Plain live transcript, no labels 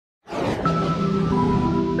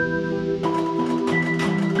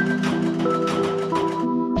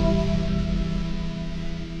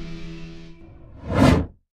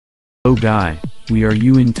Oh guy, we are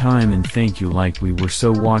you in time and thank you like we were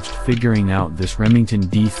so watched figuring out this Remington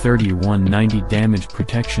D3190 damage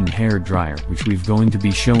protection hair dryer which we've going to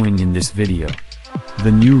be showing in this video.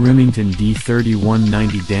 The new Remington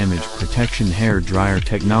D3190 damage protection hair dryer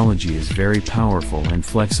technology is very powerful and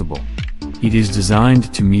flexible. It is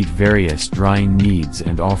designed to meet various drying needs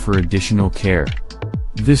and offer additional care.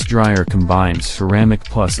 This dryer combines Ceramic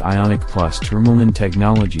Ionic Tourmaline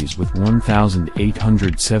technologies with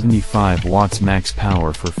 1875 watts max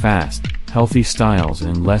power for fast, healthy styles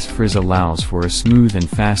and less frizz, allows for a smooth and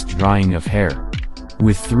fast drying of hair.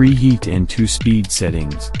 With 3 heat and 2 speed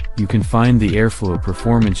settings, you can find the airflow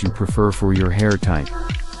performance you prefer for your hair type.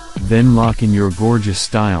 Then lock in your gorgeous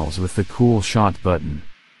styles with the cool shot button.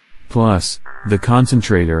 Plus, the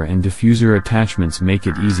concentrator and diffuser attachments make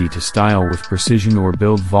it easy to style with precision or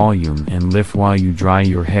build volume and lift while you dry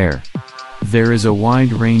your hair. There is a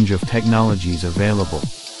wide range of technologies available.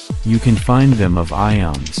 You can find them of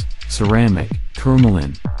ions, ceramic,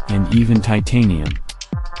 tourmaline, and even titanium.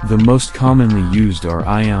 The most commonly used are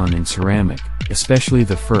ion and ceramic, especially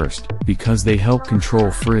the first, because they help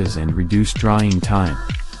control frizz and reduce drying time.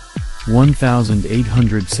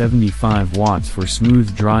 1875 watts for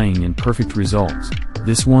smooth drying and perfect results.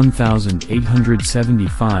 This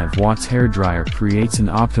 1875 watts hairdryer creates an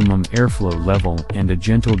optimum airflow level and a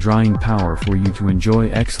gentle drying power for you to enjoy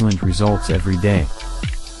excellent results every day.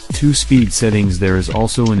 2 speed settings. There is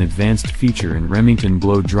also an advanced feature in Remington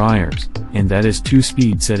blow dryers, and that is 2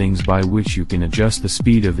 speed settings by which you can adjust the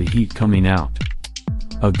speed of the heat coming out.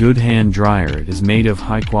 A good hand dryer. It is made of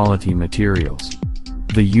high quality materials.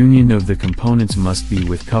 The union of the components must be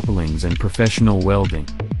with couplings and professional welding,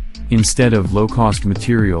 instead of low-cost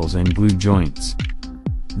materials and glue joints.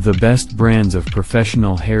 The best brands of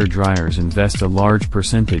professional hair dryers invest a large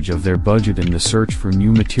percentage of their budget in the search for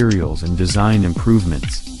new materials and design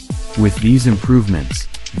improvements. With these improvements,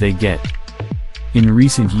 they get. In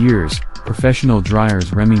recent years, professional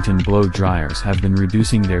dryers, Remington blow dryers, have been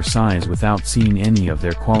reducing their size without seeing any of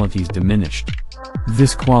their qualities diminished.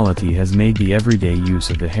 This quality has made the everyday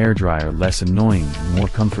use of the hairdryer less annoying and more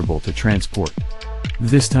comfortable to transport.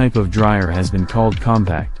 This type of dryer has been called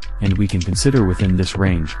compact, and we can consider within this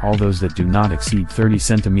range all those that do not exceed 30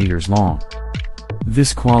 centimeters long.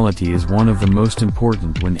 This quality is one of the most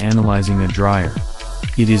important when analyzing a dryer.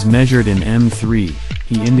 It is measured in M3,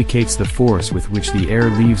 he indicates the force with which the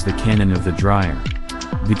air leaves the cannon of the dryer.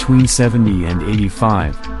 Between 70 and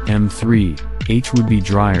 85, M3, H would be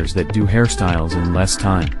dryers that do hairstyles in less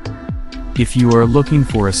time. If you are looking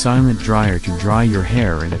for a silent dryer to dry your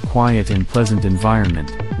hair in a quiet and pleasant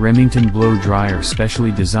environment, Remington blow dryer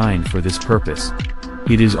specially designed for this purpose.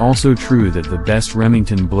 It is also true that the best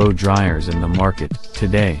Remington blow dryers in the market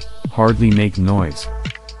today hardly make noise.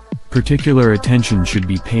 Particular attention should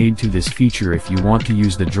be paid to this feature if you want to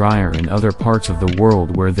use the dryer in other parts of the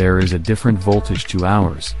world where there is a different voltage to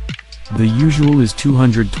ours. The usual is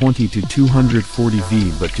 220 to 240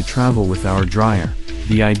 V, but to travel with our dryer,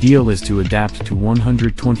 the ideal is to adapt to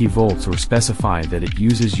 120 volts or specify that it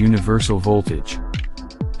uses universal voltage.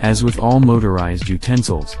 As with all motorized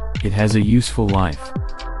utensils, it has a useful life.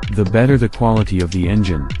 The better the quality of the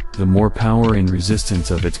engine, the more power and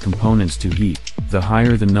resistance of its components to heat, the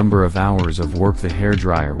higher the number of hours of work the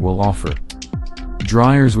hairdryer will offer.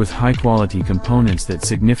 Dryers with high-quality components that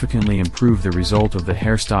significantly improve the result of the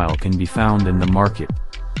hairstyle can be found in the market.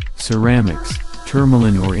 Ceramics,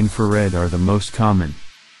 tourmaline or infrared are the most common.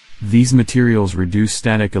 These materials reduce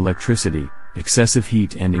static electricity, excessive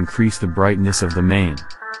heat and increase the brightness of the mane.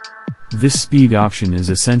 This speed option is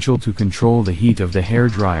essential to control the heat of the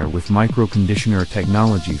hairdryer with micro-conditioner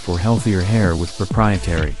technology for healthier hair with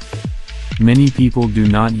proprietary. Many people do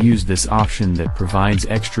not use this option that provides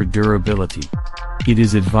extra durability. It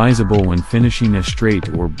is advisable when finishing a straight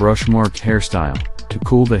or brush-marked hairstyle, to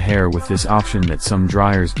cool the hair with this option that some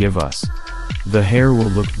dryers give us. The hair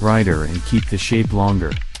will look brighter and keep the shape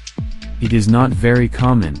longer. It is not very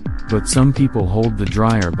common, but some people hold the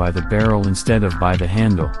dryer by the barrel instead of by the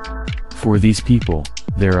handle. For these people,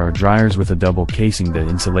 there are dryers with a double casing that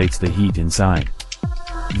insulates the heat inside.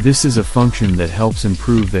 This is a function that helps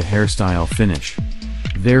improve the hairstyle finish.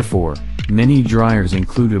 Therefore, many dryers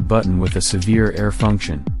include a button with a severe air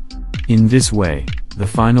function. In this way, the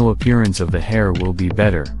final appearance of the hair will be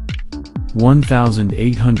better.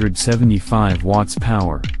 1875 watts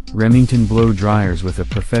power, Remington blow dryers with a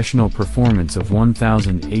professional performance of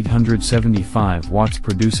 1875 watts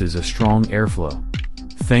produces a strong airflow.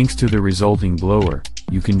 Thanks to the resulting blower,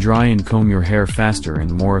 you can dry and comb your hair faster and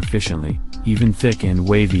more efficiently, even thick and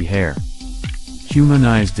wavy hair.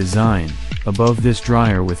 Humanized design, above this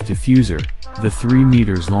dryer with diffuser, The 3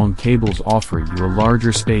 meters long cables offer you a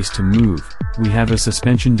larger space to move. We have a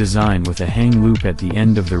suspension design with a hang loop at the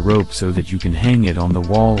end of the rope so that you can hang it on the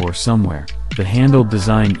wall or somewhere. The handle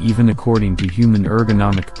design, even according to human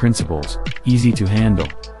ergonomic principles, easy to handle.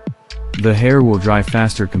 The hair will dry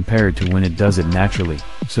faster compared to when it does it naturally,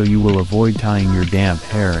 so you will avoid tying your damp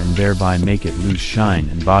hair and thereby make it lose shine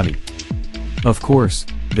and body. Of course,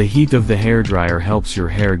 the heat of the hairdryer helps your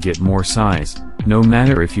hair get more size. No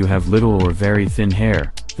matter if you have little or very thin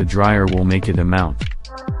hair, the dryer will make it amount.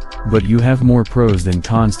 But you have more pros than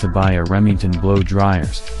cons to buy a Remington blow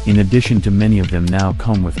dryers. In addition to, many of them now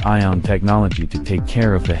come with ion technology to take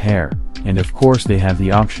care of the hair, and of course they have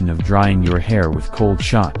the option of drying your hair with cold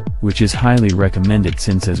shot, which is highly recommended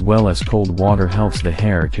since as well as cold water helps the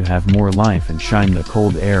hair to have more life and shine. The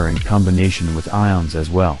cold air in combination with ions as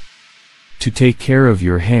well. To take care of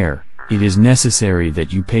your hair, it is necessary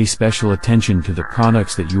that you pay special attention to the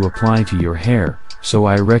products that you apply to your hair, so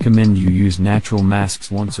I recommend you use natural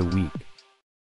masks once a week.